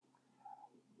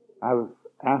I've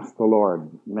asked the Lord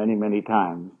many, many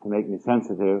times to make me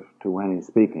sensitive to when He's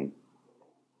speaking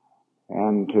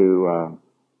and to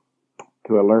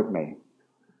alert me.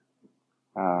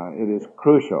 It is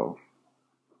crucial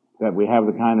that we have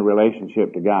the kind of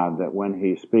relationship to God that when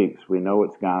He speaks, we know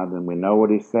it's God and we know what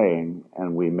He's saying,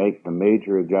 and we make the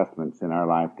major adjustments in our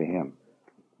life to Him.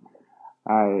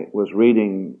 I was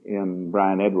reading in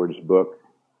Brian Edwards' book,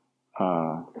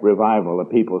 Revival, A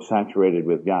People Saturated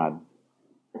with God.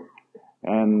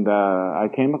 And I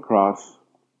came across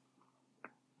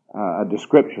a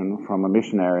description from a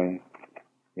missionary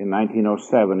in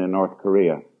 1907 in North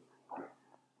Korea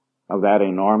of that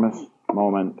enormous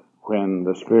moment when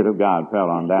the Spirit of God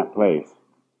fell on that place.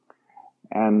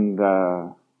 And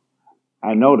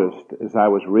I noticed as I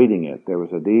was reading it, there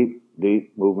was a deep,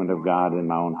 deep movement of God in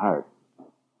my own heart.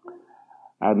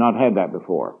 I had not had that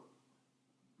before.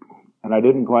 And I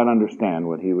didn't quite understand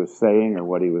what he was saying or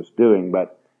what he was doing,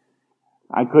 but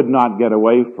I could not get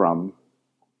away from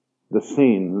the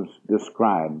scenes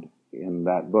described in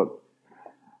that book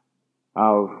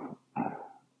of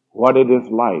what it is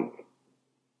like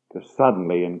to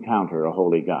suddenly encounter a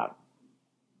holy God.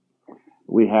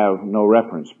 We have no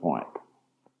reference point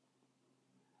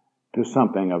to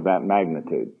something of that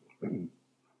magnitude.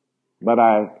 But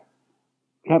I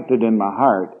kept it in my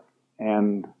heart,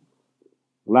 and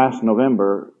last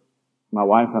November, my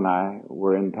wife and I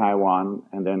were in Taiwan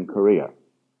and then Korea.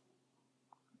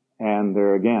 And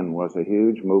there again was a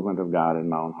huge movement of God in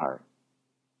my own heart.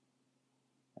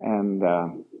 And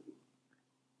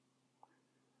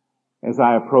as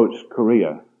I approached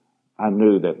Korea, I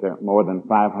knew that there more than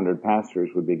 500 pastors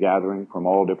would be gathering from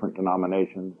all different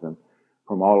denominations and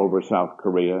from all over South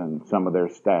Korea and some of their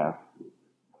staff.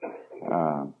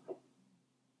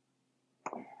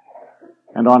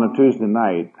 And on a Tuesday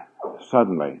night,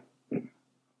 suddenly,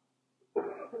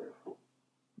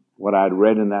 what I'd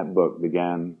read in that book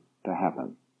began to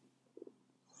happen.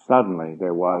 Suddenly,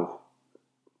 there was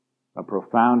a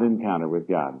profound encounter with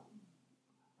God.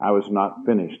 I was not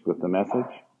finished with the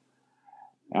message,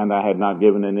 and I had not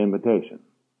given an invitation.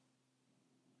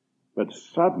 But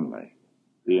suddenly,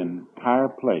 the entire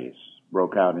place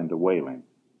broke out into wailing.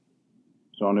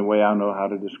 It's the only way I know how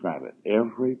to describe it.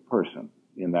 Every person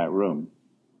in that room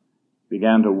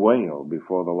began to wail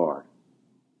before the Lord.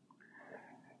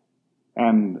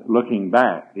 And looking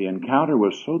back, the encounter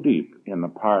was so deep in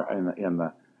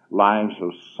the lives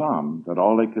of some that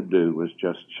all they could do was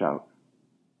just shout.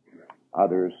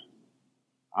 Others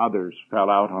fell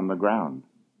out on the ground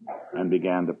and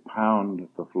began to pound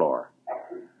the floor.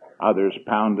 Others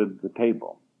pounded the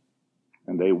table,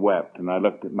 and they wept. And I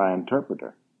looked at my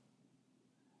interpreter,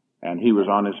 and he was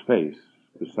on his face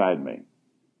beside me.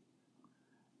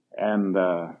 And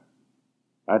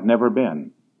I'd never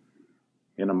been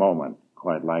in a moment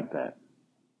quite like that.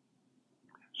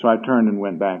 So I turned and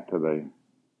went back to the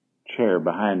chair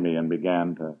behind me and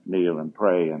began to kneel and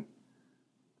pray. And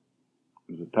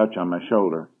there was a touch on my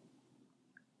shoulder,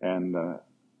 and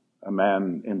a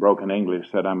man in broken English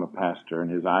said, "I'm a pastor,"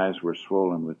 and his eyes were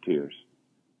swollen with tears.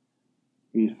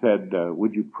 He said,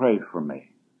 "Would you pray for me?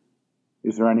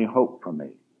 Is there any hope for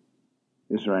me?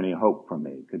 Is there any hope for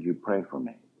me? Could you pray for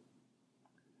me?"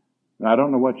 Now, I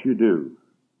don't know what you do.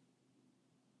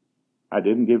 I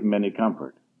didn't give him any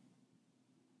comfort.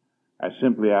 I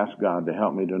simply asked God to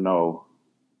help me to know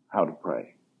how to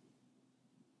pray.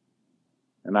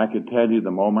 And I could tell you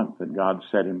the moment that God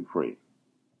set him free.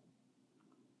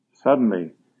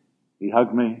 Suddenly, he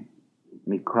hugged me,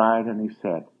 and he cried, and he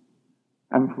said,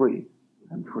 "I'm free.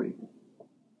 I'm free."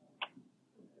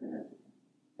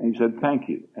 And he said, "Thank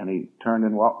you." And he turned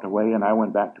and walked away, and I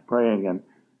went back to praying, and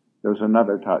there was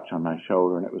another touch on my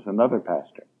shoulder, and it was another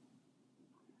pastor.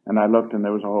 And I looked, and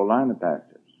there was a whole line of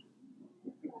pastors.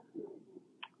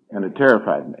 And it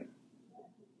terrified me.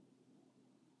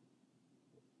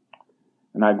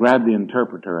 And I grabbed the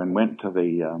interpreter and went to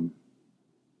the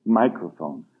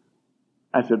microphone.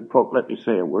 I said, "Folk, let me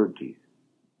say a word to you.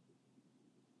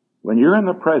 When you're in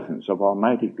the presence of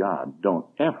Almighty God, don't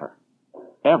ever,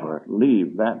 ever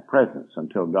leave that presence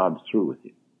until God's through with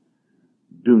you.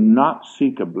 Do not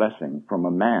seek a blessing from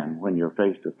a man when you're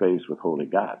face to face with Holy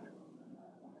God."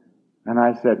 And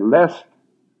I said, lest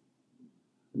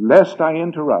I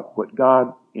interrupt what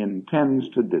God intends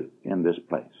to do in this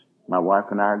place. My wife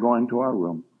and I are going to our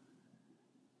room,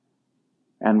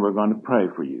 and we're going to pray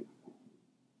for you.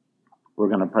 We're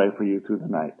going to pray for you through the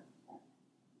night.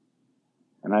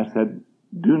 And I said,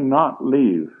 do not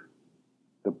leave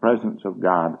the presence of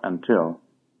God until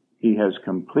He has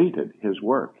completed His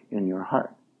work in your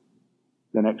heart.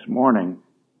 The next morning,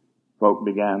 folk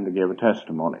began to give a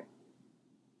testimony.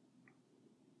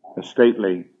 a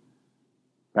stately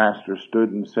pastor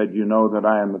stood and said, "You know that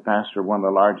I am the pastor of one of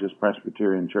the largest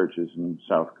Presbyterian churches in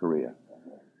South Korea."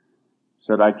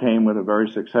 Said, "I came with a very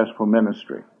successful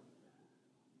ministry.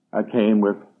 I came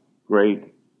with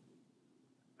great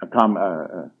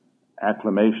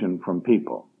acclamation from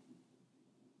people.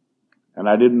 And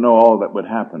I didn't know all that would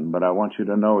happen, but I want you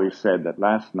to know," he said, "that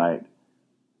last night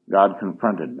God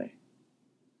confronted me.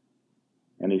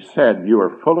 And he said, 'You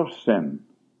are full of sin.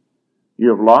 You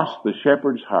have lost the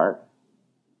shepherd's heart.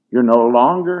 You're no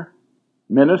longer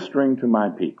ministering to my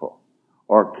people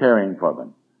or caring for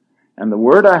them. And the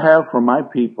word I have for my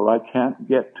people, I can't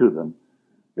get to them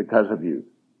because of you.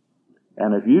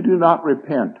 And if you do not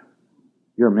repent,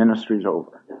 your ministry's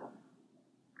over.'"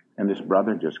 And this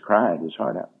brother just cried his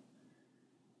heart out.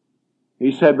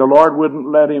 He said the Lord wouldn't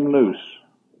let him loose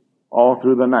all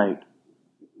through the night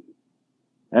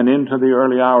and into the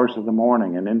early hours of the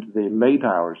morning and into the late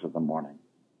hours of the morning.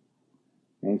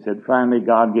 And he said, finally,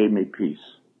 God gave me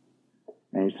peace.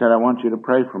 And he said, "I want you to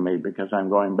pray for me because I'm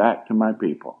going back to my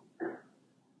people.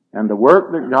 And the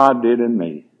work that God did in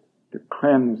me to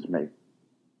cleanse me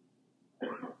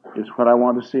is what I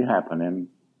want to see happen in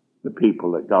the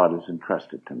people that God has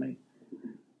entrusted to me.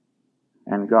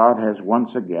 And God has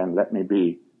once again let me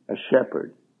be a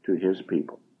shepherd to his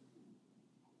people."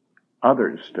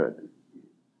 Others stood.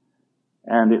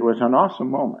 And it was an awesome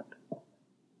moment.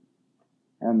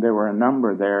 And there were a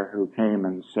number there who came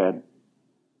and said,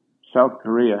 "South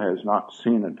Korea has not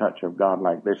seen a touch of God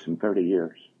like this in 30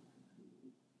 years.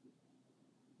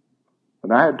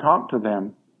 But I had talked to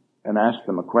them and asked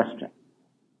them a question.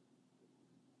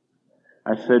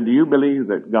 I said, "Do you believe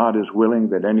that God is willing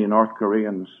that any North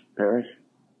Koreans perish?"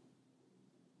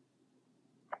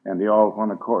 And they all of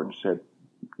one accord said,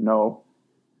 "No,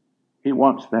 he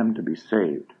wants them to be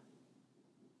saved."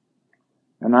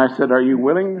 And I said, "Are you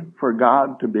willing for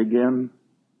God to begin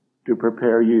to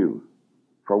prepare you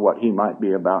for what he might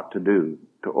be about to do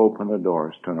to open the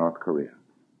doors to North Korea?"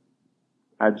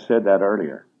 I'd said that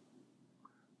earlier.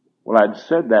 Well, I'd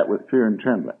said that with fear and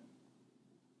trembling,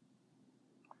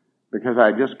 because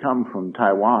I just come from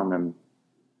Taiwan, and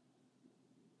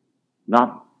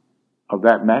not of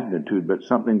that magnitude, but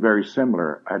something very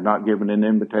similar. I had not given an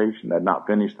invitation. I had not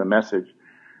finished the message.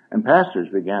 And pastors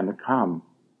began to come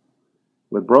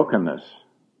with brokenness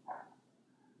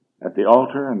at the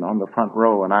altar and on the front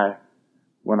row. And I,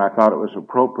 when I thought it was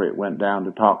appropriate, went down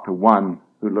to talk to one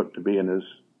who looked to be in his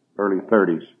early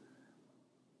 30s.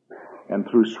 And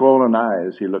through swollen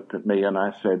eyes, he looked at me and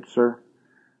I said, "Sir,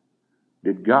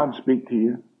 did God speak to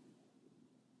you?"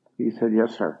 He said,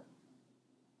 "Yes, sir."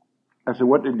 I said,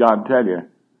 "What did God tell you?"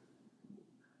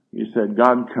 He said,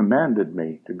 "God commanded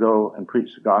me to go and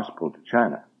preach the gospel to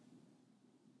China."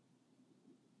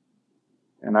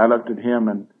 And I looked at him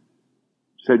and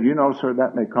said, "You know, sir,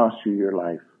 that may cost you your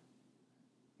life."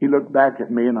 He looked back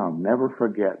at me, and I'll never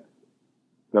forget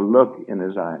the look in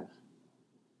his eyes.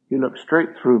 He looked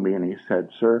straight through me and he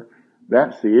said, "Sir,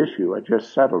 that's the issue I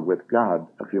just settled with God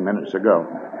a few minutes ago."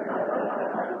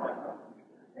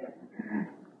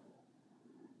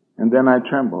 And then I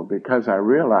trembled, because I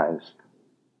realized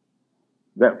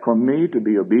that for me to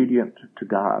be obedient to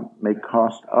God may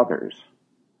cost others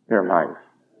their life.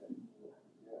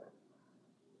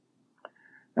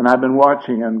 And I've been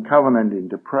watching and covenanting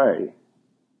to pray.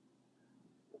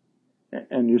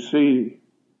 And you see,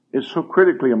 it's so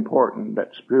critically important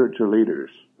that spiritual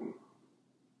leaders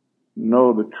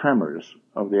know the tremors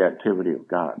of the activity of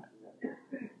God.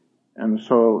 And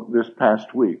so this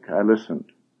past week I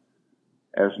listened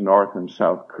as North and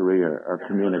South Korea are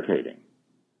communicating.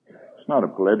 It's not a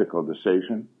political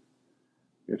decision.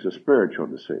 It's a spiritual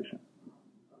decision.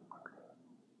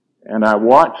 And I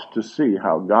watched to see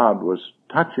how God was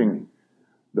touching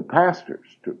the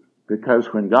pastors,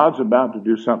 because when God's about to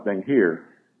do something here,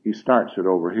 he starts it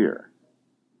over here.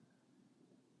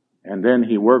 And then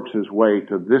he works his way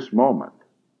to this moment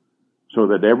so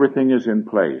that everything is in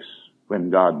place when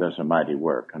God does a mighty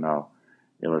work. And I'll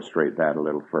illustrate that a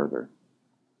little further.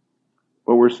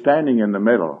 But we're standing in the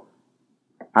middle,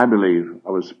 I believe,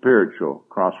 of a spiritual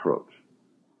crossroads.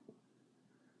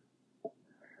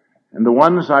 And the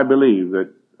ones, I believe,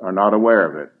 that are not aware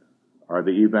of it are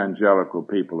the evangelical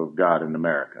people of God in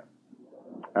America.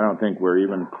 I don't think we're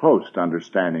even close to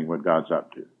understanding what God's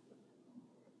up to.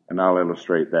 And I'll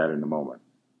illustrate that in a moment.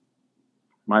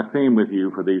 My theme with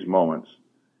you for these moments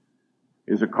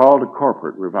is a call to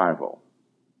corporate revival.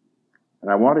 And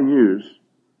I want to use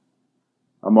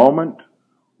a moment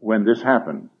when this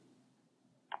happened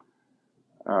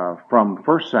from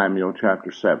 1 Samuel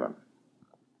chapter 7.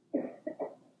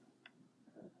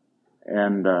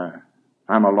 And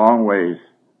I'm a long ways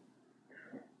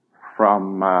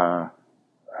from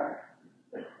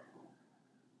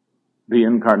the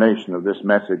incarnation of this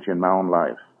message in my own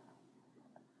life.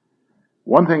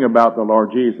 One thing about the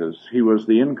Lord Jesus, He was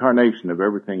the incarnation of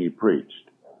everything He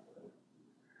preached.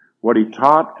 What He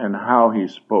taught and how He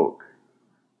spoke.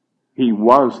 He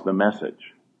was the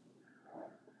message.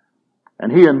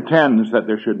 And He intends that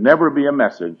there should never be a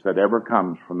message that ever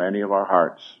comes from any of our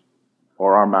hearts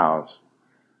or our mouths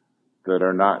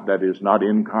that is not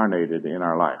incarnated in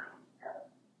our life.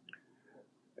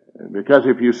 Because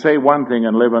if you say one thing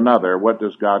and live another, what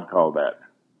does God call that?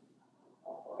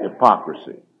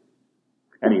 Hypocrisy.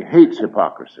 And He hates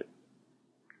hypocrisy.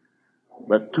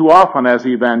 But too often as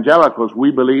evangelicals,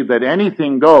 we believe that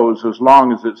anything goes as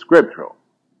long as it's scriptural.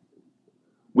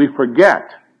 We forget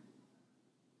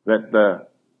that the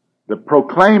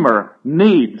proclaimer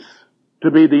needs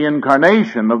to be the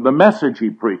incarnation of the message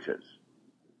he preaches.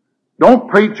 Don't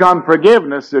preach on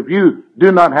forgiveness if you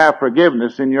do not have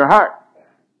forgiveness in your heart.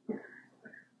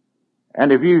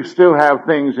 And if you still have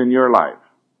things in your life.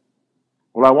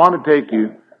 Well, I want to take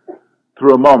you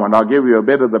through a moment. I'll give you a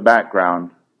bit of the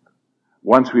background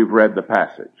once we've read the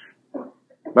passage.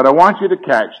 But I want you to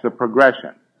catch the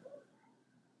progression.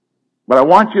 But I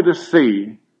want you to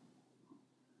see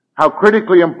how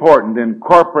critically important in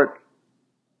corporate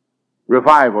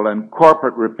revival and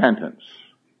corporate repentance,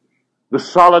 the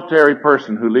solitary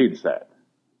person who leads that,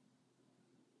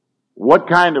 what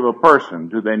kind of a person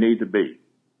do they need to be?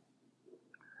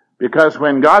 Because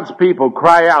when God's people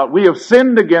cry out, we have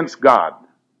sinned against God,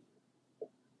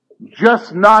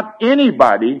 just not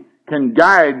anybody can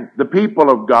guide the people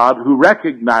of God who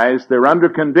recognize they're under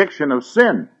conviction of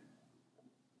sin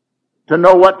to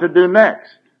know what to do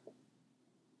next.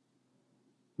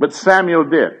 But Samuel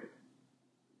did.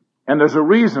 And there's a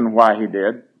reason why he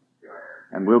did.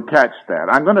 And we'll catch that.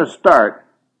 I'm going to start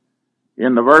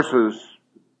in the verses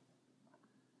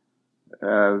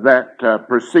that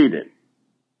preceded.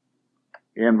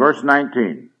 In verse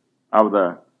 19 of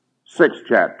the 6th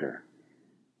chapter.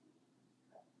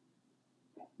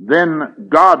 Then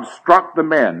God struck the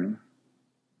men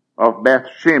of Beth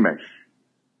Shemesh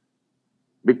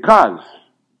because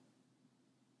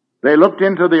they looked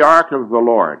into the ark of the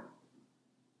Lord.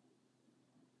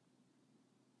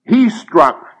 He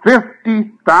struck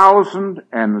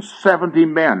 50,070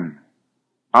 men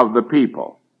of the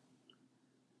people.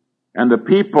 And the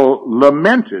people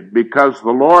lamented because the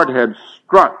Lord had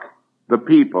struck the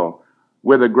people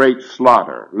with a great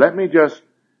slaughter. Let me just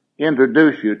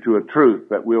introduce you to a truth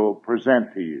that we will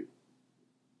present to you.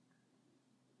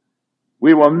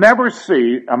 We will never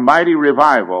see a mighty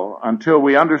revival until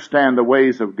we understand the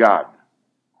ways of God.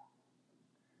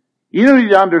 You need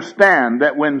to understand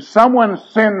that when someone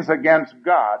sins against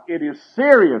God, it is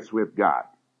serious with God.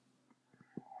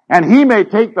 And He may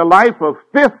take the life of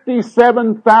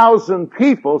 57,000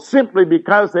 people simply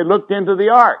because they looked into the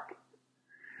ark.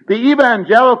 The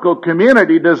evangelical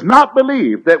community does not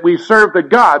believe that we serve the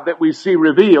God that we see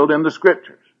revealed in the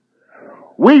Scriptures.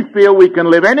 We feel we can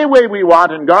live any way we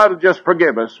want and God will just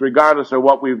forgive us regardless of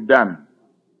what we've done.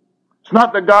 It's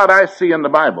not the God I see in the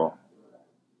Bible.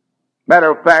 Matter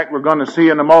of fact, we're going to see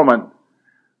in a moment,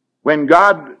 when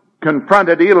God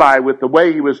confronted Eli with the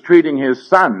way he was treating his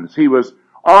sons, he was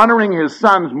honoring his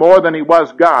sons more than he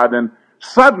was God, and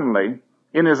suddenly,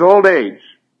 in his old age,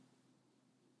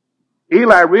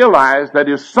 Eli realized that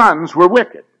his sons were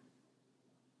wicked.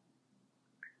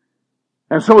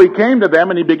 And so he came to them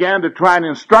and he began to try and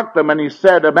instruct them, and he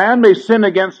said, a man may sin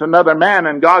against another man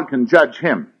and God can judge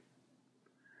him.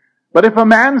 But if a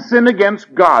man sin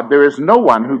against God, there is no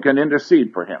one who can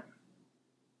intercede for him.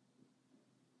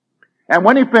 And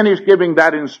when he finished giving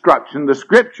that instruction, the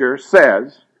Scripture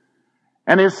says,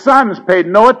 and his sons paid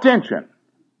no attention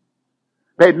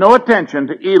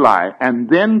to Eli. And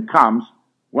then comes,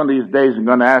 one of these days I'm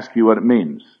going to ask you what it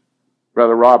means.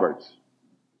 Brother Roberts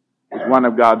is one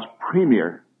of God's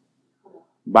premier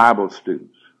Bible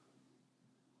students.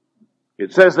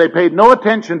 It says they paid no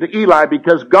attention to Eli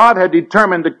because God had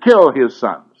determined to kill his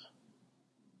sons.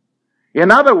 In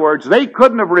other words, they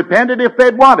couldn't have repented if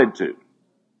they'd wanted to.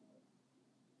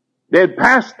 They'd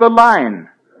passed the line.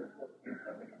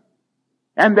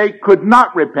 And they could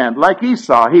not repent like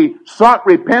Esau. He sought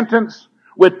repentance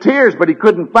with tears, but he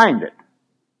couldn't find it.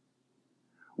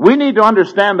 We need to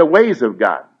understand the ways of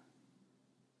God.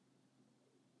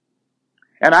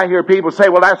 And I hear people say,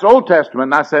 well, that's Old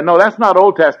Testament. And I say, no, that's not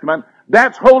Old Testament.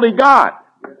 That's Holy God.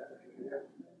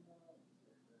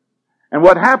 And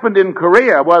what happened in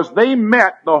Korea was they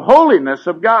met the holiness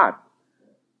of God.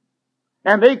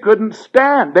 And they couldn't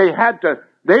stand. They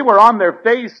were on their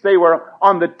face, they were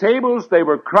on the tables, they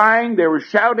were crying, they were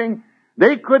shouting.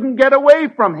 They couldn't get away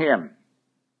from him.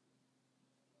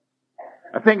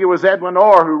 I think it was Edwin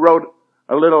Orr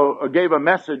who gave a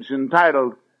message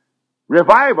entitled,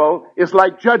 "Revival is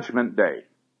like Judgment Day."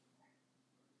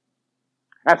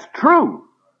 That's true.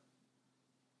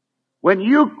 When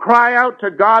you cry out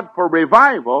to God for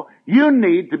revival, you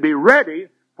need to be ready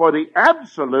for the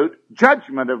absolute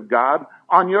judgment of God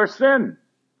on your sin.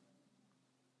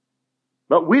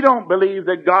 But we don't believe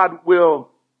that God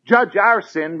will judge our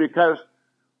sin because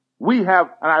we have,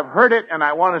 and I've heard it and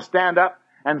I want to stand up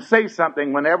and say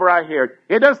something whenever I hear it.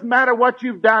 It doesn't matter what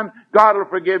you've done, God will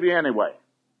forgive you anyway.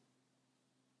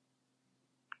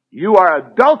 You are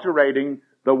adulterating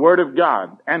the Word of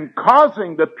God and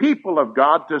causing the people of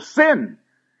God to sin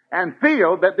and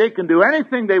feel that they can do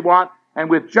anything they want, and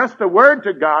with just a word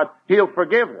to God, He'll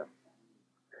forgive them.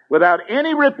 Without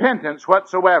any repentance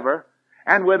whatsoever,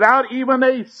 and without even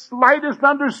a slightest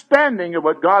understanding of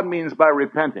what God means by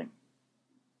repenting.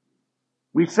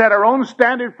 We set our own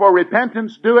standard for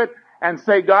repentance, do it, and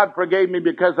say, God forgave me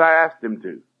because I asked Him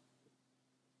to.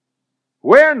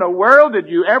 Where in the world did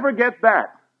you ever get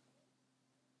that?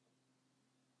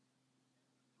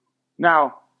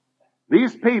 Now,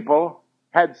 these people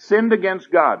had sinned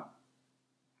against God.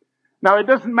 Now, it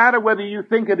doesn't matter whether you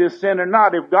think it is sin or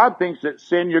not. If God thinks it's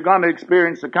sin, you're going to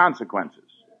experience the consequences.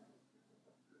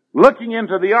 Looking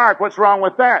into the ark, what's wrong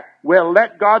with that? Well,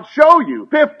 let God show you.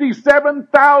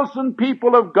 57,000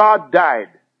 people of God died.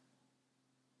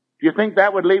 Do you think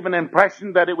that would leave an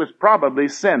impression that it was probably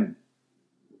sin?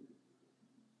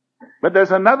 But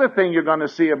there's another thing you're going to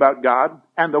see about God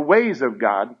and the ways of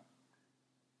God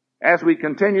as we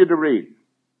continue to read.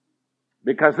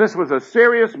 Because this was a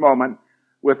serious moment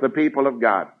with the people of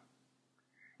God.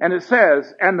 And it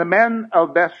says, and the men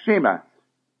of Bethshemesh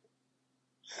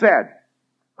said,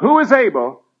 who is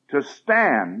able to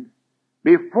stand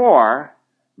before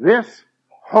this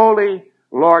holy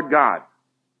Lord God?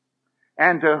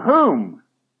 And to whom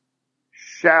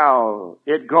shall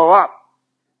it go up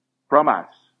from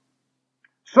us?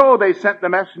 So they sent the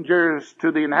messengers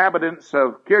to the inhabitants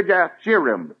of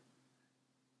Kirjath-jearim,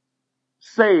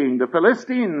 saying, the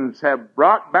Philistines have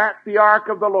brought back the ark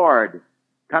of the Lord.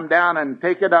 Come down and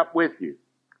take it up with you.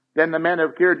 Then the men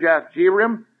of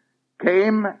Kirjath-jearim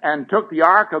came and took the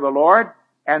ark of the Lord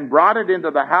and brought it into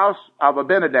the house of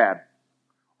Abinadab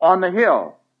on the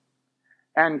hill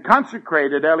and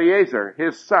consecrated Eleazar,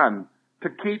 his son, to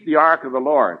keep the ark of the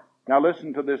Lord. Now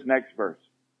listen to this next verse.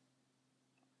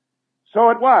 So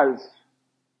it was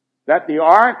that the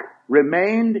ark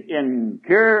remained in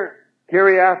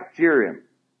Kiriath-jearim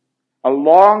a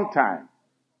long time.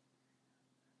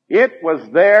 It was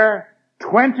there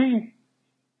 20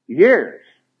 years.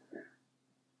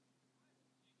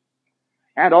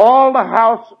 And all the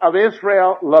house of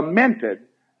Israel lamented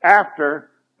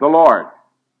after the Lord.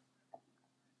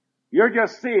 You're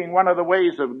just seeing one of the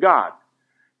ways of God.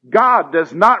 God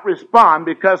does not respond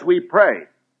because we pray.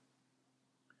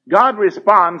 God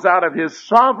responds out of His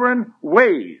sovereign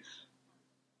ways.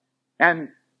 And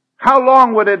how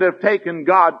long would it have taken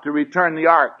God to return the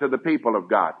ark to the people of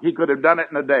God? He could have done it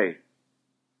in a day.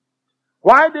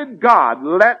 Why did God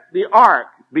let the ark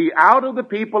be out of the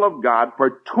people of God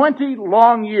for 20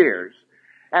 long years?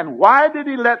 And why did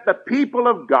He let the people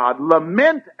of God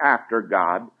lament after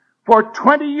God for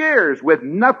 20 years with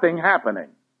nothing happening?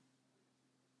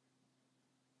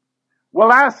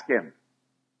 Well, ask Him.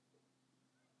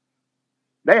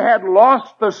 They had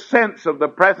lost the sense of the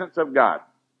presence of God.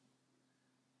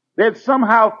 They had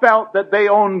somehow felt that they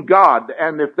owned God,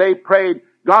 and if they prayed,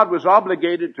 God was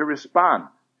obligated to respond.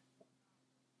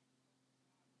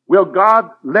 Will God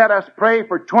let us pray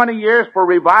for 20 years for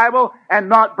revival and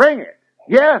not bring it?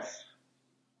 Yes.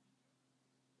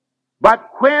 But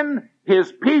when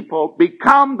His people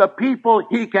become the people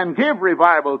He can give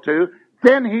revival to,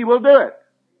 then He will do it.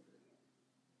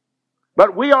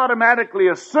 But we automatically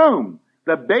assume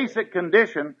the basic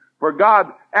condition for God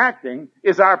acting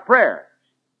is our prayer.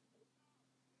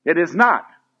 It is not.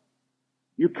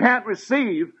 You can't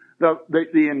receive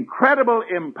the incredible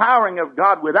empowering of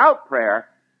God without prayer,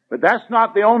 but that's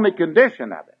not the only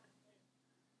condition of it.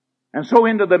 And so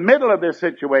into the middle of this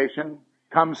situation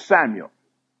comes Samuel.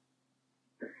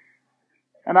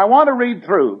 And I want to read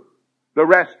through the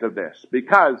rest of this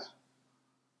because,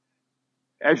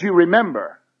 as you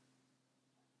remember,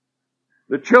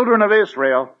 the children of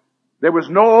Israel, there was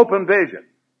no open vision.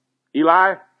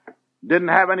 Eli didn't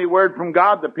have any word from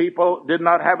God. The people did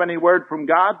not have any word from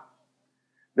God.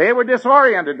 They were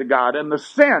disoriented to God, and the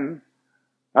sin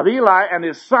of Eli and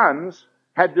his sons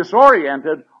had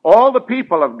disoriented all the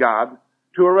people of God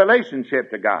to a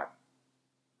relationship to God.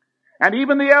 And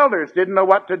even the elders didn't know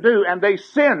what to do, and they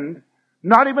sinned,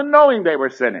 not even knowing they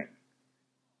were sinning.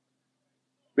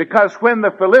 Because when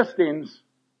the Philistines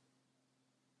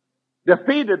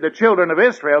defeated the children of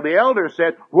Israel, the elders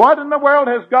said, "What in the world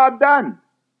has God done?"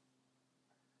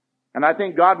 And I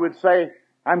think God would say,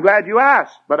 "I'm glad you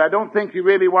asked, but I don't think you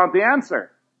really want the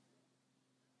answer.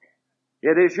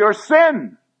 It is your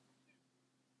sin."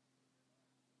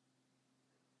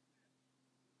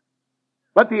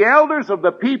 But the elders of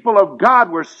the people of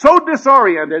God were so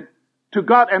disoriented to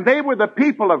God, and they were the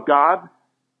people of God.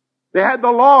 They had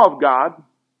the law of God.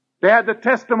 They had the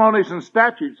testimonies and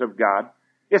statutes of God.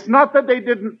 It's not that they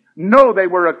didn't know they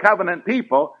were a covenant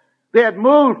people. They had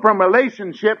moved from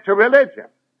relationship to religion.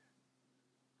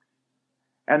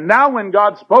 And now when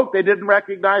God spoke, they didn't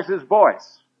recognize His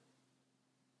voice.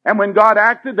 And when God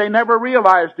acted, they never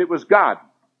realized it was God.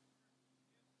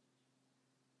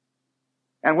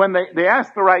 And when they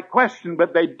asked the right question,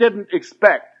 but they didn't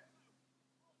expect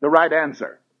the right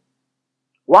answer.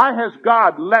 Why has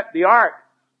God let the ark,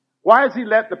 why has He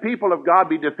let the people of God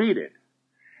be defeated?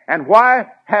 And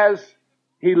why has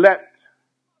He let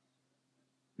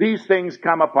these things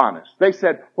come upon us? They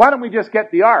said, "Why don't we just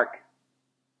get the ark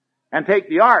and take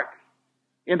the ark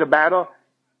into battle,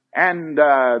 and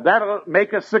that'll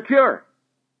make us secure."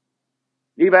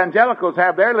 Evangelicals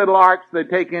have their little arks they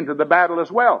take into the battle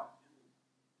as well.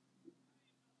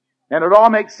 And it all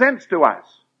makes sense to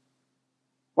us.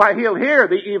 Why, he'll hear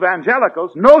the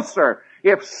evangelicals, "No, sir,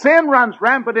 if sin runs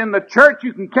rampant in the church,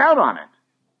 you can count on it.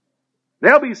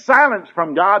 There'll be silence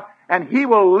from God, and He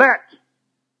will let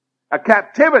a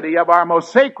captivity of our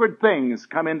most sacred things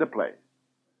come into play."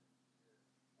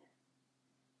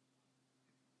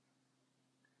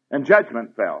 And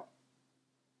judgment fell.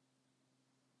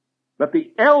 But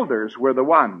the elders were the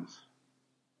ones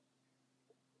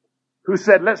who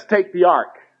said, "Let's take the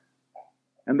ark,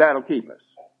 and that'll keep us."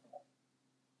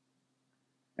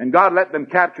 And God let them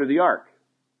capture the ark.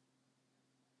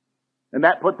 And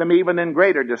that put them even in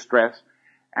greater distress.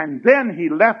 And then He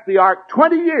left the ark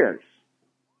 20 years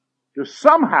to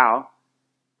somehow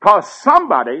cause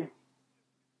somebody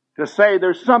to say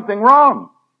there's something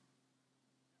wrong.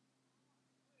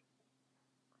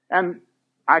 And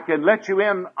I can let you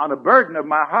in on a burden of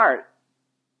my heart.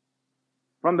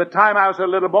 From the time I was a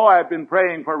little boy, I've been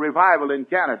praying for revival in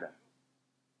Canada.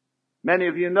 Many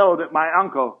of you know that my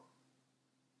uncle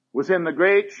was in the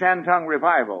great Shantung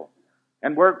revival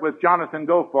and worked with Jonathan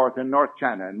Goforth in North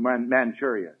China and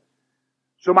Manchuria.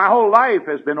 So my whole life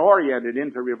has been oriented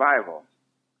into revival.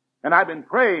 And I've been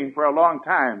praying for a long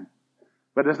time.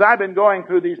 But as I've been going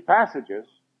through these passages,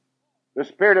 the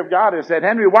Spirit of God has said,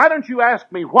 "Henry, why don't you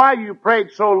ask me why you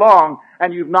prayed so long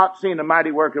and you've not seen a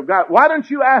mighty work of God? Why don't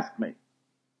you ask me?"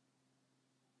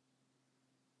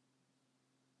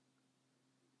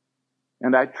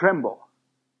 And I tremble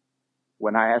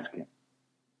when I ask Him.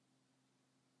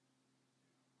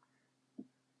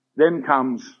 Then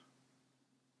comes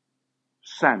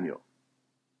Samuel.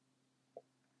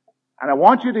 And I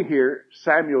want you to hear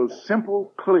Samuel's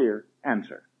simple, clear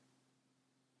answer.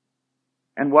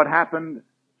 And what happened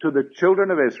to the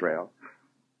children of Israel,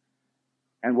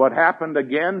 and what happened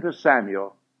again to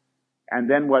Samuel, and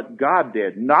then what God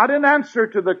did, not in answer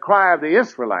to the cry of the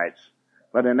Israelites,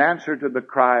 but in answer to the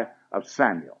cry of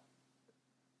Samuel.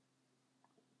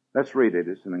 Let's read it.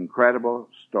 It's an incredible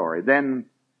story. Then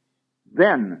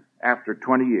after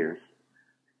 20 years,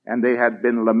 and they had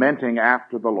been lamenting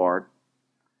after the Lord,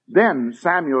 then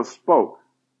Samuel spoke.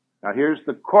 Now here's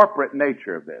the corporate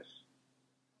nature of this.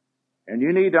 And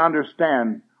you need to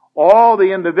understand, all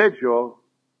the individual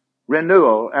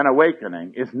renewal and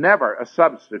awakening is never a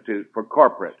substitute for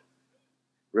corporate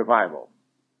revival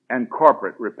and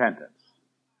corporate repentance.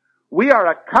 We are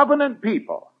a covenant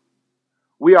people.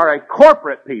 We are a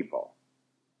corporate people.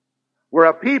 We're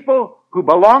a people who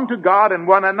belong to God and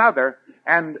one another,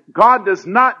 and God does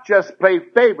not just play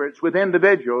favorites with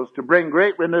individuals to bring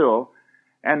great renewal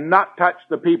and not touch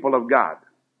the people of God.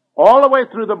 All the way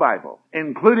through the Bible,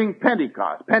 including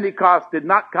Pentecost. Pentecost did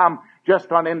not come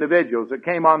just on individuals. It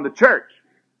came on the church.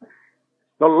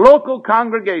 The local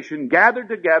congregation gathered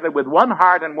together with one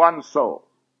heart and one soul.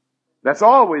 That's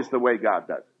always the way God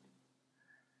does it.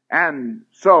 And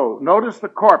so, notice the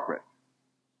corporate.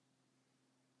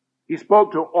 He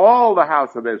spoke to all the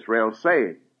house of Israel,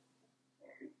 saying,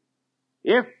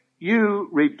 "If you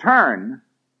return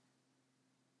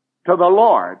to the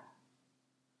Lord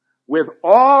with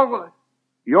all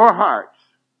your hearts,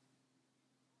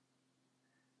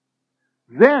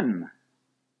 then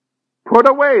put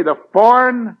away the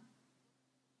foreign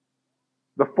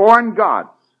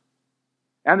gods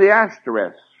and the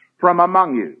Ashtoreths from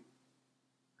among you,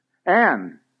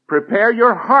 and prepare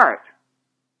your heart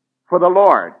for the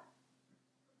Lord,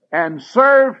 and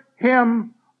serve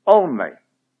Him only,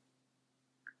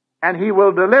 and He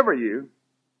will deliver you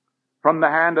from the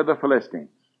hand of the Philistines.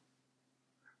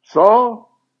 So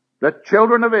the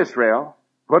children of Israel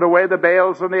put away the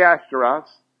Baals and the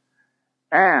Ashtaroths,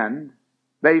 and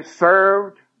they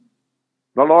served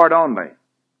the Lord only.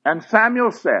 And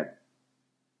Samuel said,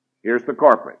 here's the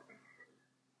corporate,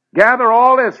 gather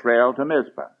all Israel to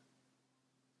Mizpah,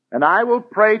 and I will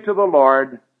pray to the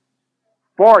Lord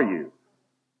for you.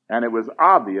 And it was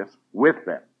obvious with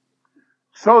them.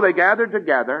 So they gathered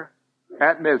together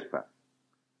at Mizpah,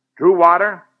 drew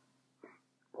water,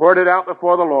 poured it out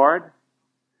before the Lord,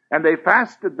 and they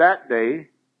fasted that day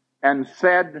and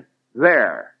said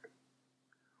there,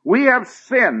 we have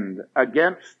sinned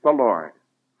against the Lord.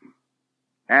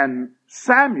 And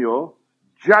Samuel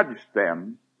judged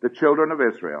them, the children of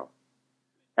Israel,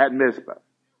 at Mizpah.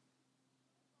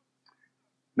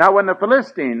 Now when the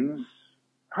Philistines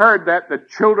heard that the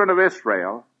children of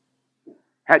Israel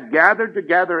had gathered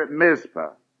together at Mizpah,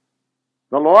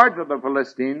 the lords of the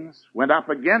Philistines went up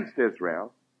against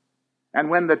Israel, and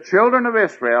when the children of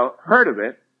Israel heard of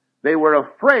it, they were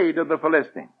afraid of the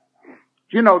Philistines.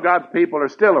 You know, God's people are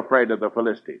still afraid of the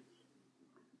Philistines.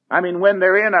 I mean, when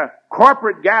they're in a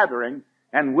corporate gathering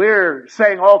and we're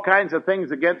saying all kinds of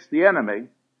things against the enemy,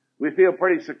 we feel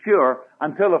pretty secure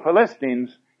until the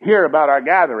Philistines hear about our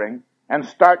gathering and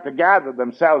start to gather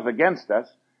themselves against us,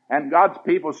 and God's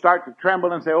people start to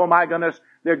tremble and say, oh my goodness,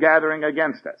 they're gathering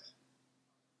against us.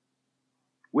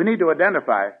 We need to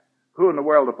identify who in the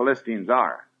world the Philistines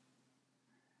are.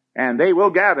 And they will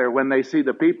gather when they see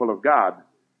the people of God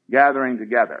gathering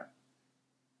together.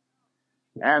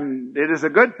 And it is a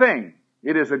good thing.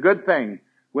 It is a good thing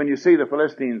when you see the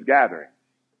Philistines gathering,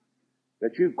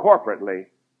 that you corporately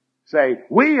say,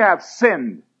 we have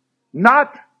sinned.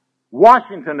 Not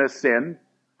Washington has sinned.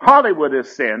 Hollywood has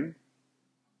sinned.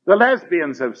 The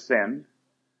lesbians have sinned.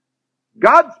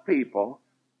 God's people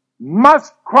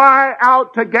must cry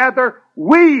out together,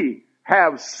 we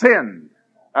have sinned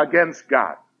against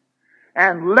God.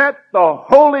 And let the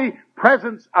holy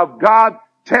presence of God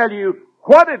tell you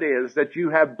what it is that you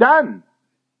have done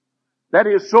that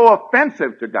is so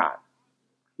offensive to God.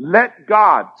 Let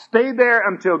God stay there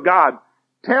until God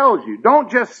tells you.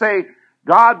 Don't just say,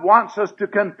 God wants us to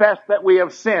confess that we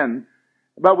have sinned,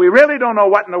 but we really don't know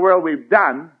what in the world we've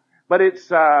done, but it's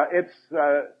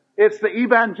the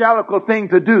evangelical thing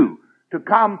to do, to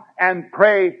come and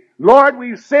pray, Lord,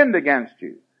 we've sinned against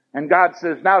you. And God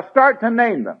says, now start to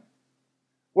name them.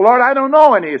 Well, Lord, I don't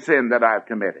know any sin that I've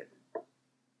committed.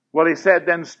 Well, He said,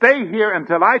 then stay here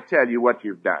until I tell you what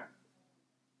you've done.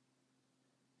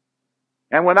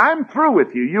 And when I'm through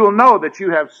with you, you'll know that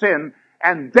you have sinned,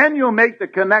 and then you'll make the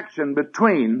connection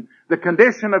between the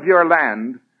condition of your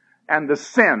land and the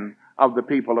sin of the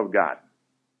people of God.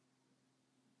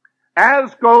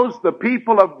 As goes the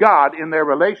people of God in their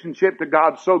relationship to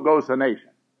God, so goes the nation.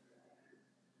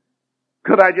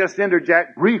 Could I just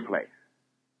interject briefly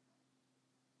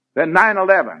that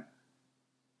 9/11,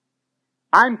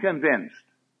 I'm convinced,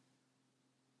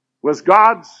 was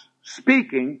God's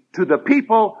speaking to the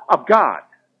people of God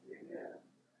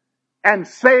and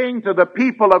saying to the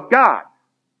people of God,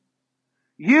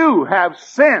 you have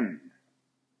sinned,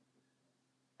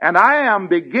 and I am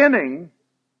beginning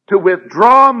to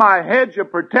withdraw my hedge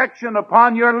of protection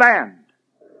upon your land.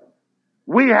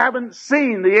 We haven't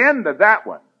seen the end of that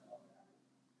one,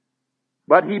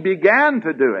 but He began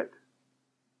to do it.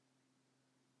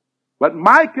 But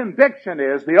my conviction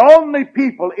is the only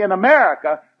people in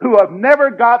America who have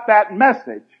never got that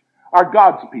message are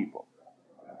God's people.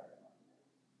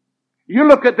 You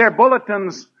look at their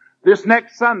bulletins this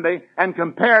next Sunday and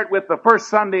compare it with the first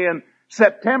Sunday in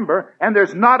September, and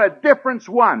there's not a difference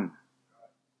one.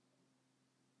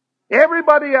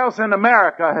 Everybody else in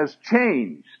America has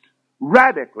changed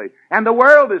radically, and the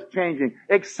world is changing,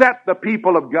 except the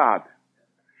people of God.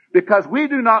 Because we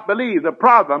do not believe the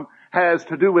problem has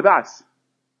to do with us.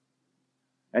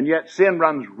 And yet sin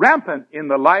runs rampant in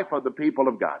the life of the people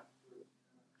of God.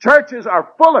 Churches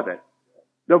are full of it.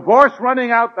 Divorce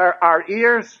running out our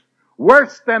ears,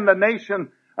 worse than the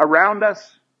nation around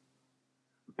us.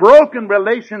 Broken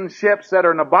relationships that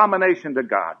are an abomination to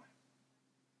God.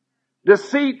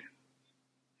 Deceit,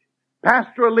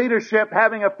 pastoral leadership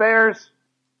having affairs.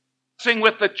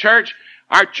 With the church,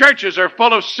 our churches are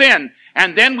full of sin.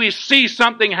 And then we see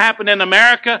something happen in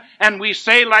America and we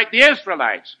say like the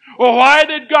Israelites, well, why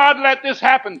did God let this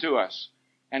happen to us?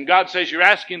 And God says, you're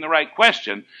asking the right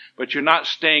question, but you're not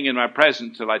staying in my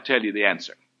presence till I tell you the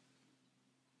answer.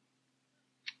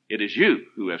 It is you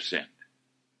who have sinned.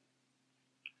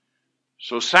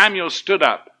 So Samuel stood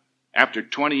up after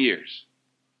 20 years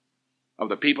of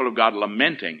the people of God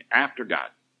lamenting after God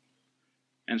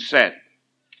and said,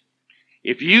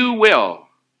 if you will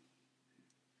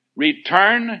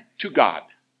return to God,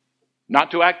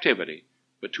 not to activity,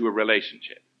 but to a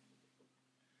relationship,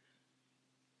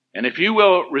 and if you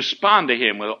will respond to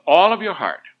him with all of your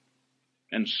heart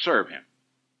and serve him,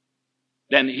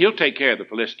 then he'll take care of the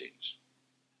Philistines.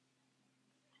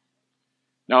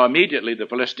 Now immediately the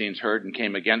Philistines heard and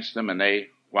came against them, and they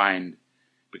whined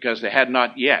because they had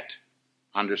not yet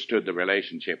understood the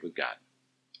relationship with God.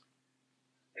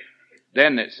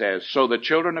 Then it says, so the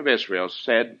children of Israel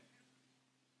said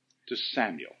to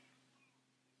Samuel.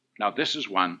 Now this is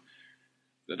one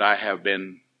that I have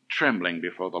been trembling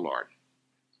before the Lord.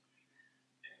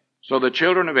 So the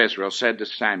children of Israel said to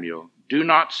Samuel, do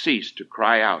not cease to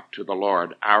cry out to the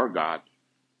Lord our God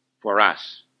for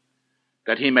us,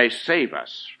 that he may save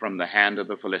us from the hand of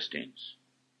the Philistines.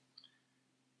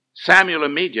 Samuel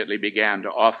immediately began to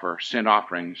offer sin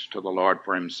offerings to the Lord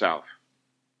for himself.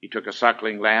 He took a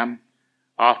suckling lamb,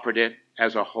 offered it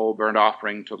as a whole burnt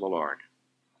offering to the Lord.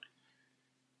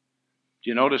 Do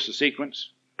you notice the sequence?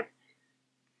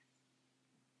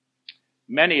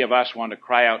 Many of us want to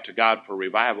cry out to God for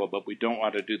revival, but we don't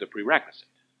want to do the prerequisite.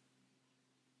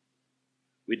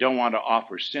 We don't want to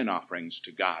offer sin offerings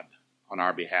to God on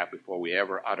our behalf before we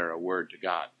ever utter a word to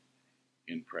God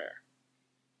in prayer.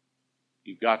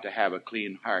 You've got to have a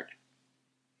clean heart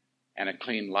and a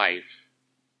clean life.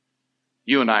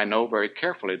 You and I know very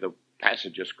carefully the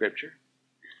passage of Scripture.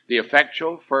 The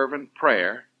effectual, fervent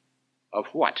prayer of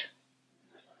what?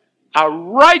 A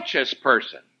righteous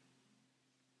person.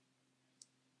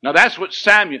 Now that's what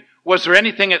Samuel, was there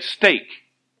anything at stake?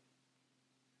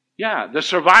 Yeah, the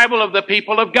survival of the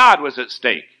people of God was at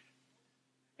stake.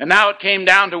 And now it came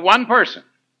down to one person.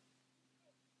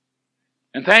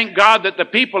 And thank God that the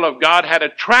people of God had a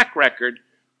track record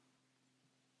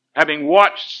having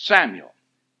watched Samuel.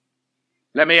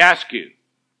 Let me ask you,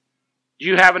 do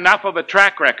you have enough of a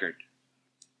track record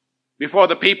before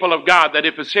the people of God that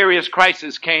if a serious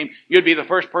crisis came, you'd be the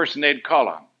first person they'd call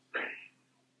on?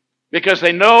 Because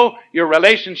they know your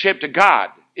relationship to God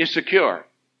is secure.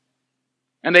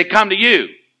 And they come to you,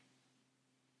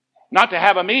 not to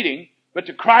have a meeting, but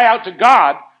to cry out to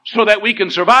God so that we can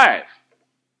survive.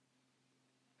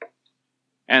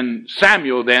 And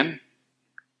Samuel then,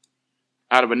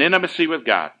 out of an intimacy with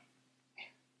God,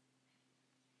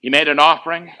 he made an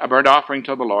offering, a burnt offering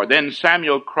to the Lord. Then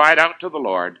Samuel cried out to the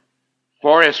Lord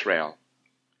for Israel.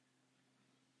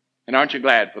 And aren't you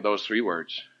glad for those 3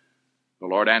 words? The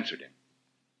Lord answered him.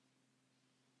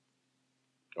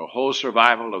 The whole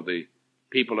survival of the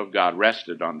people of God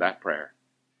rested on that prayer.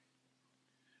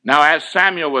 Now as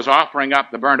Samuel was offering up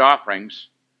the burnt offerings,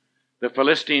 the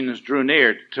Philistines drew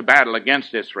near to battle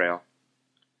against Israel.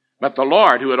 But the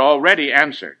Lord, who had already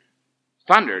answered,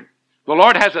 thundered. The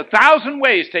Lord has 1,000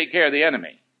 ways to take care of the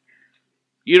enemy.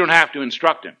 You don't have to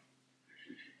instruct him.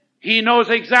 He knows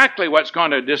exactly what's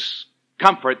going to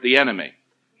discomfort the enemy.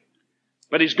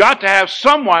 But he's got to have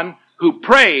someone who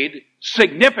prayed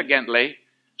significantly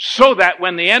so that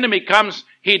when the enemy comes,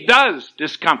 he does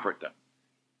discomfort them.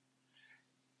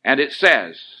 And it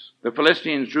says, the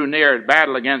Philistines drew near to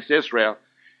battle against Israel,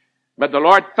 but the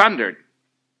Lord thundered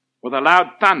with a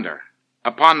loud thunder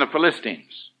upon the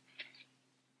Philistines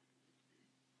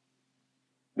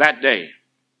that day,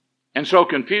 and so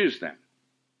confused them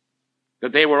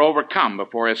that they were overcome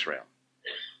before Israel.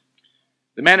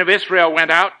 The men of Israel went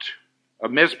out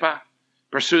of Mizpah,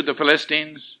 pursued the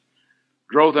Philistines,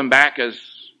 drove them back as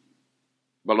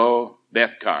below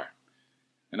Beth-kar.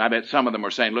 And I bet some of them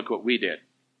were saying, look what we did.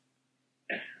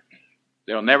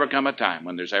 There'll never come a time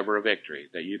when there's ever a victory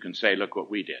that you can say, look what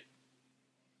we did.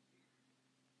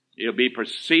 It'll be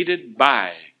preceded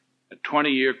by a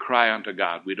 20-year cry unto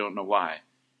God. We don't know why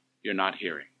you're not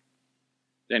hearing.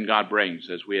 Then God brings,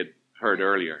 as we had heard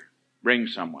earlier,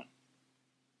 brings someone.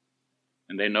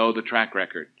 And they know the track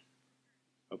record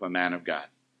of a man of God.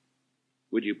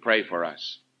 Would you pray for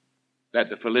us that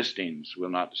the Philistines will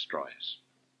not destroy us?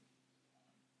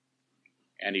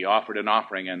 And he offered an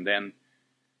offering, and then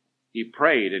he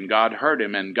prayed, and God heard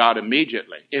him, and God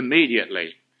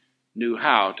immediately knew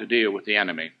how to deal with the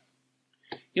enemy.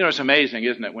 You know, it's amazing,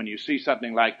 isn't it, when you see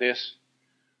something like this?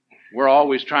 We're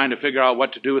always trying to figure out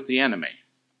what to do with the enemy.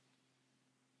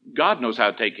 God knows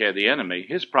how to take care of the enemy.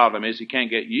 His problem is he can't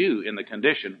get you in the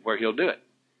condition where he'll do it.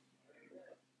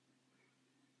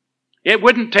 It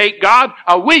wouldn't take God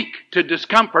a week to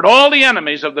discomfort all the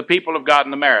enemies of the people of God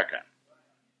in America.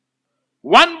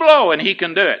 One blow and he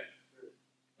can do it.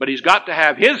 But he's got to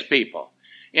have his people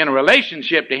in a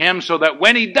relationship to him so that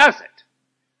when he does it,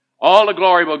 All the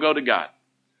glory will go to God.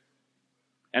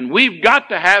 And we've got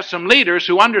to have some leaders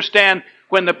who understand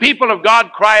when the people of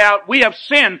God cry out, we have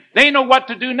sinned, they know what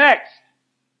to do next.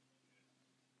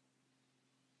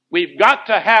 We've got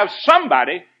to have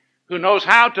somebody who knows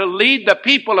how to lead the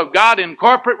people of God in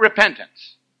corporate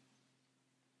repentance.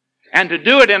 And to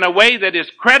do it in a way that is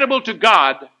credible to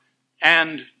God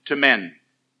and to men.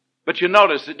 But you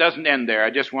notice it doesn't end there. I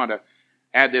just want to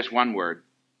add this one word.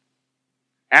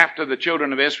 After the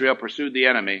children of Israel pursued the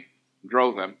enemy,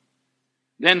 drove them,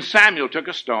 then Samuel took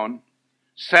a stone,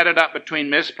 set it up between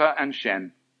Mizpah and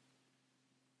Shen,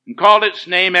 and called its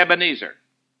name Ebenezer,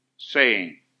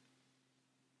 saying,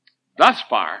 thus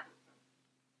far,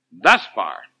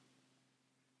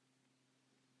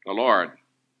 the Lord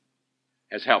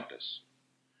has helped us.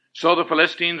 So the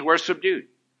Philistines were subdued.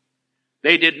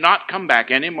 They did not come back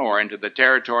anymore into the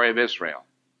territory of Israel.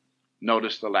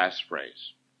 Notice the last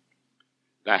phrase.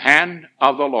 The hand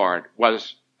of the Lord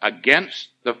was against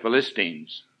the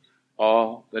Philistines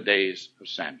all the days of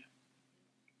Samuel.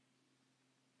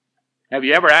 Have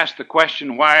you ever asked the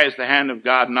question, why is the hand of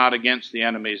God not against the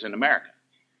enemies in America?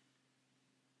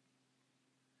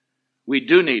 We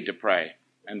do need to pray.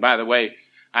 And by the way,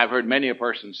 I've heard many a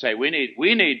person say, we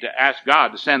need to ask God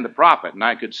to send the prophet. And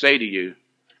I could say to you,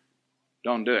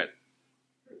 don't do it.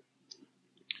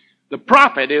 The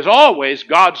prophet is always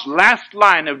God's last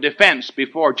line of defense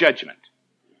before judgment.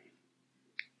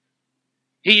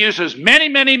 He uses many,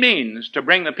 many means to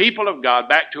bring the people of God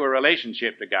back to a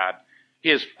relationship to God.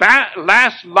 His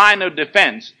last line of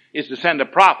defense is to send a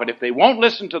prophet. If they won't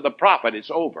listen to the prophet,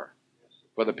 it's over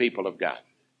for the people of God.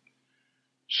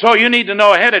 So you need to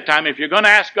know ahead of time, if you're going to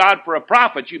ask God for a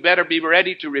prophet, you better be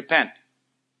ready to repent.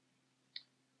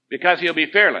 Because he'll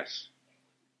be fearless.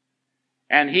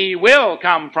 And he will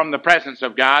come from the presence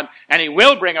of God, and he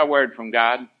will bring a word from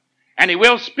God, and he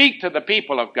will speak to the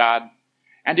people of God.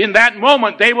 And in that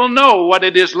moment, they will know what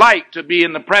it is like to be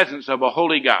in the presence of a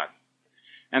holy God.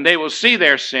 And they will see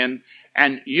their sin,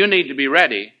 and you need to be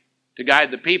ready to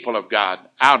guide the people of God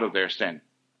out of their sin.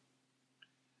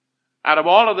 Out of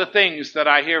all of the things that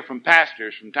I hear from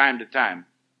pastors from time to time,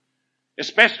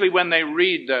 especially when they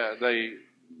read the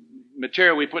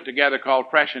material we put together called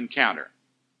Fresh Encounter.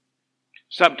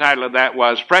 Subtitle of that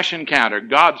was Fresh Encounter,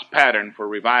 God's Pattern for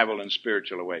Revival and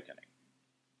Spiritual Awakening.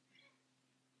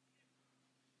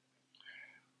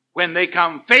 When they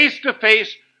come face to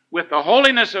face with the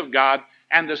holiness of God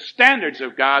and the standards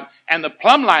of God and the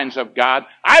plumb lines of God,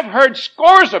 I've heard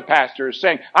scores of pastors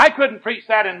saying, I couldn't preach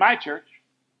that in my church.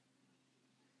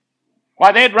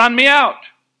 Why, they'd run me out.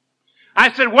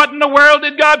 I said, what in the world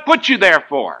did God put you there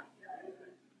for?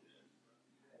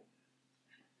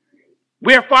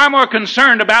 We're far more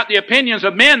concerned about the opinions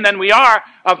of men than we are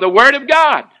of the Word of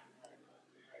God.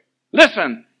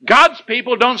 Listen, God's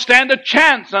people don't stand a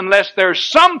chance unless there's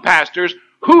some pastors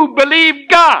who believe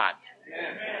God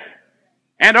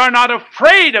and are not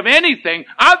afraid of anything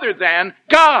other than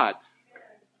God.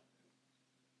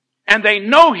 And they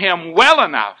know Him well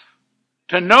enough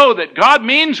to know that God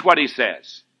means what He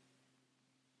says.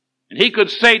 And He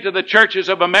could say to the churches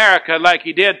of America like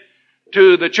He did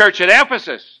to the church at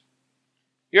Ephesus,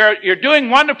 You're doing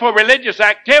wonderful religious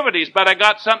activities, but I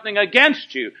got something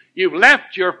against you. You've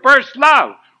left your first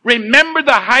love. Remember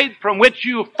the height from which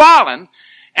you've fallen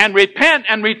and repent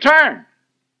and return.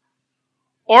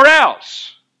 Or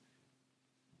else,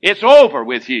 it's over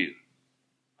with you.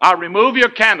 I'll remove your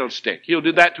candlestick. He'll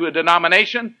do that to a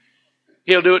denomination.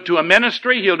 He'll do it to a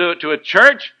ministry. He'll do it to a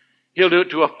church. He'll do it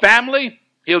to a family.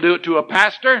 He'll do it to a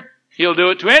pastor. He'll do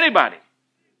it to anybody.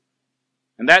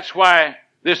 And that's why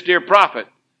this dear prophet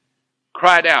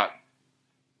cried out,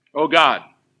 oh God,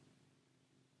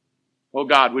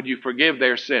 would you forgive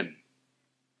their sin?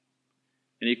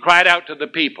 And he cried out to the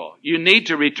people, you need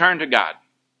to return to God.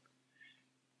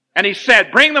 And he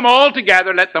said, bring them all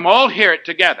together, let them all hear it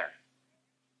together.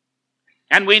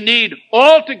 And we need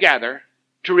all together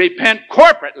to repent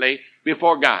corporately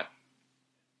before God.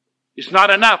 It's not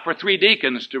enough for 3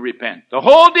 deacons to repent. The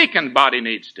whole deacon body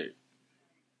needs to.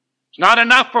 It's not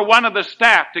enough for one of the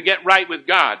staff to get right with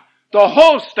God. The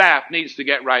whole staff needs to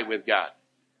get right with God.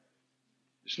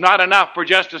 It's not enough for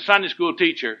just a Sunday school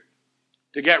teacher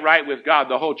to get right with God.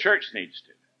 The whole church needs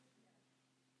to.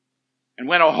 And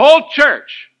when a whole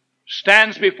church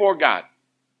stands before God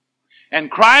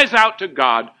and cries out to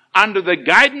God under the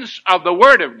guidance of the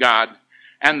Word of God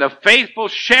and the faithful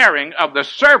sharing of the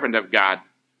servant of God,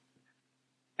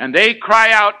 and they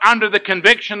cry out under the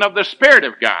conviction of the Spirit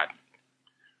of God,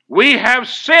 we have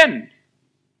sinned.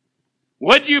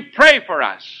 Would you pray for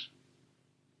us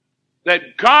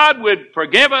that God would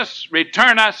forgive us,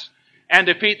 return us, and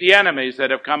defeat the enemies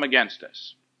that have come against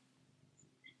us.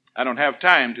 I don't have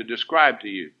time to describe to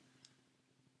you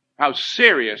how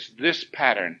serious this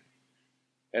pattern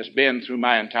has been through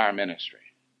my entire ministry.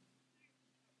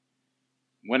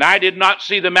 When I did not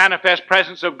see the manifest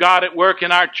presence of God at work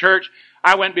in our church,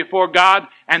 I went before God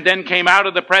and then came out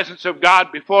of the presence of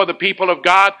God before the people of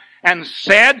God and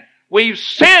said, we've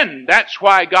sinned. That's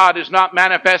why God is not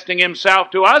manifesting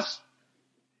himself to us.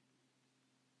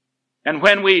 And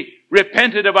when we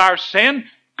repented of our sin,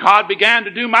 God began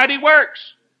to do mighty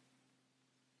works.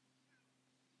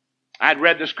 I'd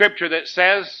read the scripture that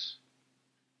says,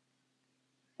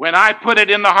 when I put it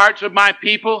in the hearts of my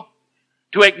people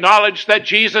to acknowledge that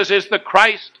Jesus is the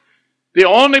Christ, the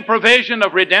only provision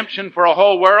of redemption for a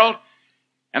whole world,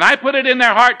 and I put it in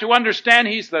their heart to understand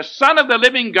he's the Son of the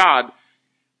living God,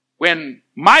 when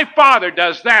my Father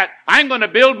does that, I'm going to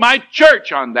build my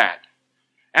church on that.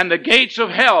 And the gates of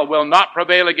hell will not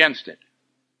prevail against it.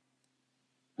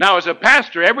 Now, as a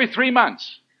pastor, every 3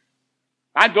 months,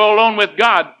 I'd go alone with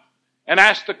God and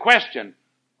ask the question,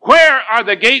 where are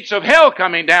the gates of hell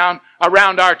coming down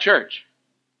around our church?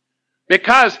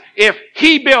 Because if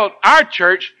he built our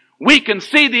church, we can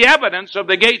see the evidence of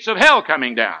the gates of hell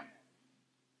coming down.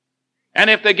 And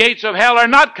if the gates of hell are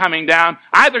not coming down,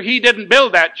 either he didn't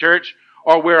build that church,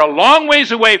 or we're a long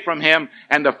ways away from him,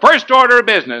 and the first order of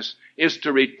business is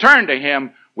to return to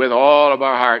him with all of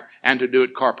our heart and to do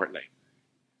it corporately.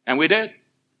 And we did.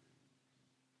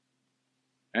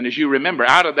 And as you remember,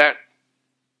 out of that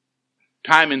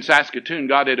time in Saskatoon,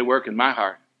 God did a work in my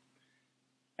heart.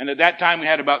 And at that time, we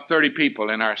had about 30 people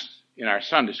in our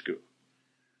Sunday school.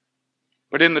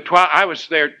 But I was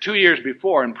there 2 years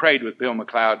before and prayed with Bill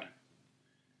McLeod.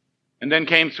 And then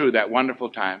came through that wonderful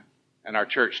time, and our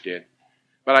church did.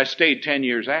 But I stayed 10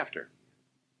 years after.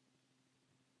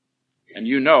 And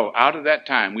you know, out of that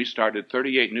time, we started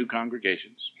 38 new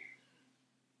congregations.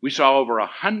 We saw over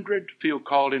 100 feel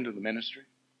called into the ministry.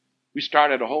 We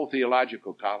started a whole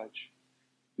theological college.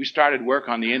 We started work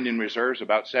on the Indian Reserves,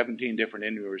 about 17 different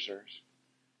Indian Reserves.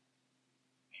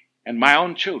 And my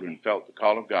own children felt the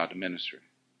call of God to ministry.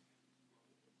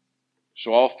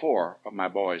 So all 4 of my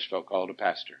boys felt called to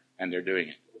pastor, and they're doing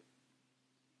it.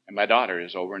 And my daughter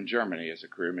is over in Germany as a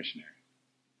career missionary.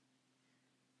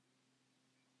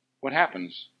 What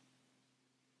happens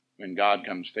when God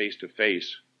comes face to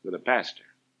face with a pastor?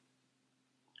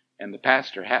 And the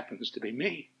pastor happens to be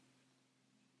me.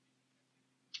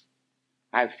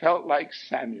 I felt like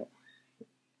Samuel.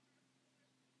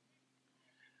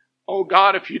 Oh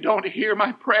God, if you don't hear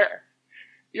my prayer,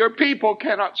 your people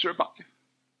cannot survive.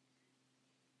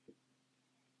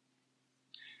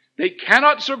 They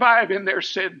cannot survive in their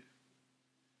sin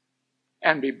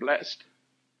and be blessed.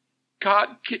 God,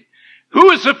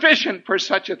 who is sufficient for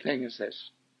such a thing as this?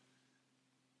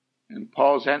 And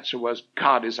Paul's answer was,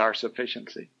 God is our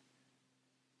sufficiency.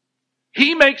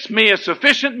 He makes me a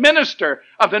sufficient minister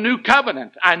of the new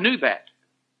covenant. I knew that.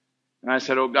 And I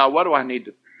said, oh God, what do I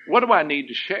need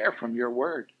to share from your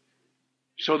word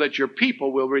so that your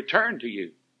people will return to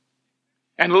you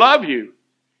and love you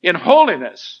in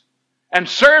holiness and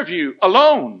serve you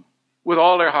alone with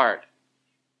all their heart?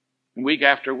 And week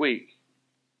after week,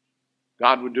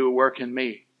 God would do a work in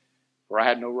me, for I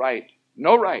had no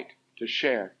right to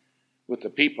share with the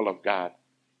people of God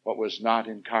what was not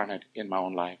incarnate in my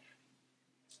own life.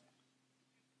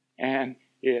 And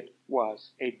it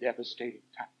was a devastating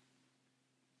time.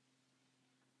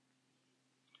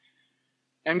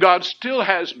 And God still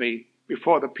has me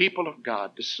before the people of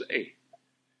God to say,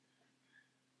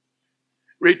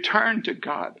 return to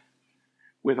God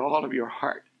with all of your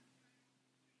heart.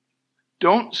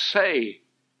 Don't say,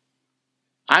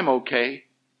 I'm okay,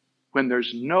 when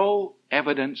there's no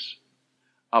evidence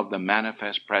of the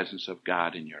manifest presence of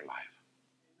God in your life.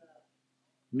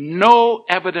 No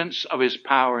evidence of his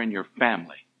power in your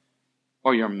family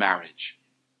or your marriage.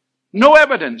 No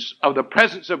evidence of the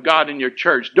presence of God in your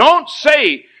church. Don't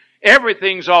say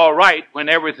everything's all right when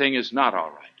everything is not all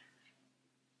right.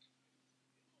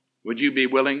 Would you be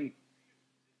willing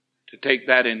to take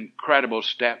that incredible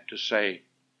step to say,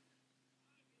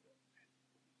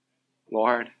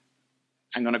 Lord,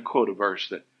 I'm going to quote a verse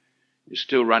that is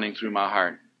still running through my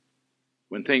heart.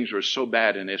 When things were so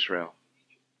bad in Israel,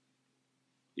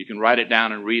 you can write it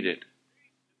down and read it.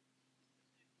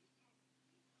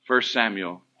 1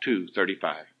 Samuel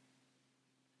 2:35.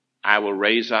 I will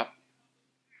raise up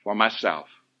for myself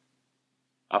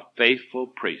a faithful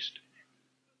priest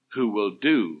who will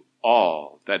do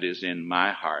all that is in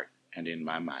my heart and in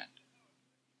my mind.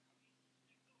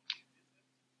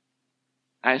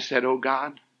 I said, oh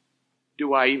God,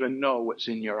 do I even know what's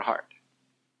in your heart?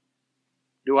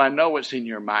 Do I know what's in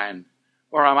your mind?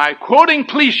 Or am I quoting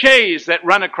cliches that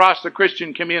run across the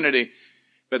Christian community,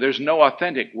 but there's no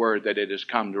authentic word that it has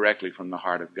come directly from the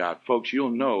heart of God? Folks,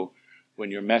 you'll know when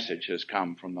your message has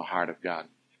come from the heart of God.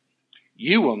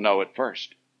 You will know it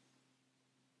first.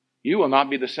 You will not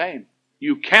be the same.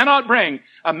 You cannot bring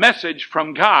a message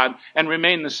from God and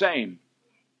remain the same.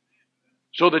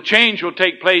 So the change will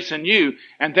take place in you,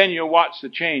 and then you'll watch the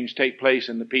change take place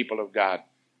in the people of God.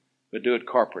 But do it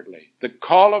corporately. The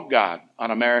call of God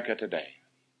on America today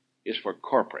is for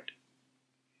corporate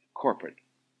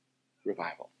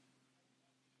revival.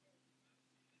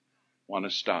 I want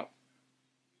to stop,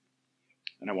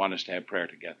 and I want us to have prayer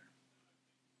together.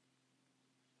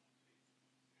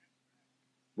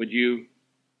 Would you,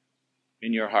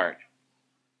 in your heart,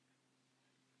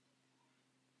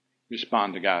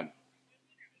 respond to God?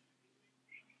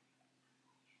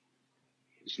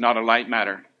 It's not a light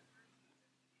matter.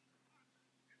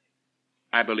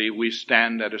 I believe we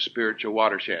stand at a spiritual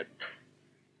watershed.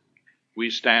 We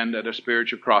stand at a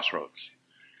spiritual crossroads.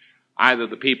 Either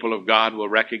the people of God will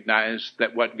recognize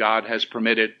that what God has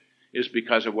permitted is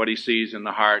because of what He sees in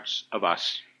the hearts of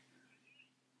us,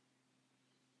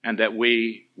 and that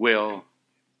we will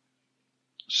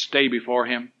stay before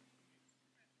Him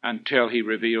until He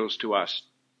reveals to us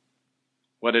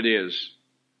what it is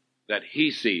that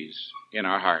He sees in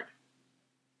our heart.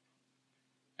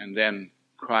 And then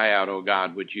cry out, "Oh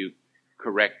God, would you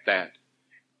correct that?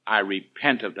 I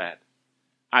repent of that.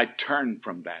 I turn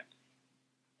from that.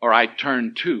 Or I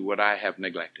turn to what I have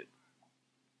neglected."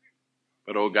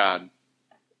 But oh God,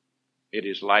 it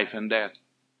is life and death.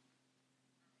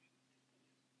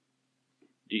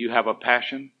 Do you have a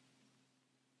passion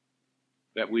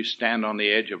that we stand on the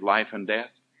edge of life and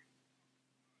death?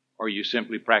 Or are you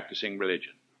simply practicing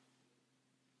religion?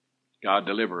 God,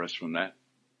 deliver us from that.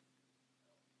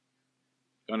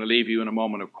 I'm going to leave you in a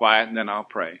moment of quiet, and then I'll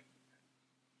pray.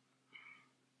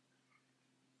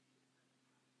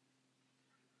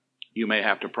 You may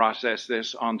have to process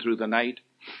this on through the night,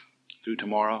 through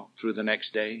tomorrow, through the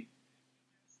next day,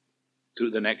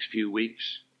 through the next few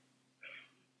weeks.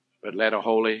 But let a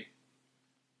holy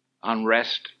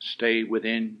unrest stay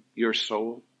within your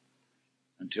soul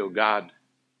until God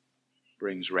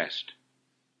brings rest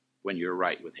when you're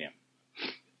right with Him.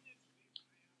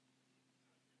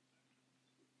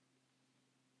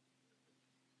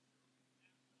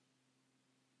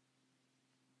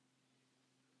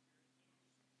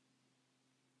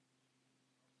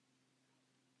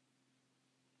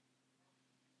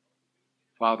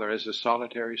 Father, as a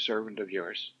solitary servant of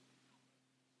yours,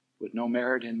 with no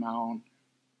merit in my own,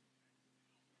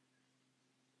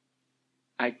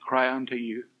 I cry unto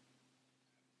you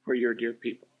for your dear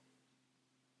people.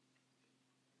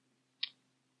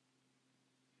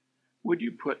 Would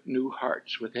you put new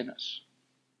hearts within us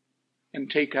and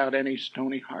take out any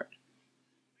stony heart?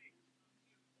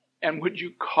 And would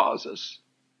you cause us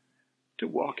to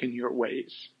walk in your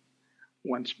ways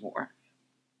once more?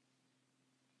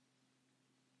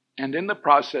 And in the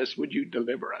process, would you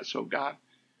deliver us, oh God,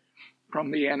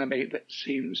 from the enemy that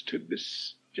seems to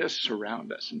just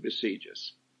surround us and besiege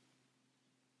us?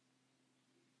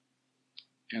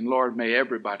 And Lord, may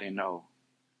everybody know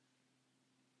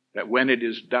that when it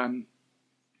is done,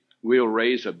 we'll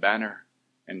raise a banner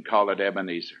and call it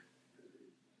Ebenezer.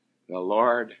 The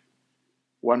Lord,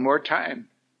 one more time,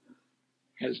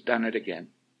 has done it again.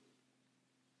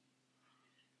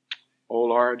 Oh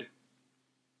Lord,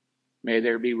 may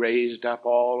there be raised up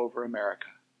all over America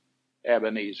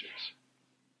Ebenezers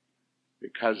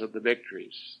because of the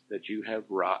victories that you have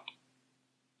wrought.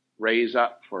 Raise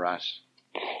up for us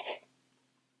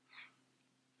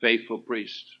faithful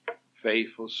priests,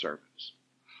 faithful servants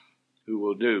who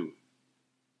will do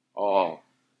all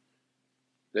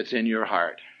that's in your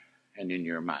heart and in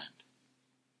your mind.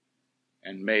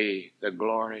 And may the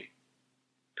glory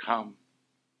come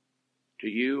to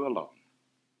you alone.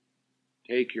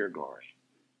 Take your glory,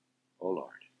 O Lord.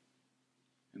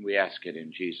 And we ask it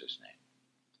in Jesus'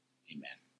 name. Amen.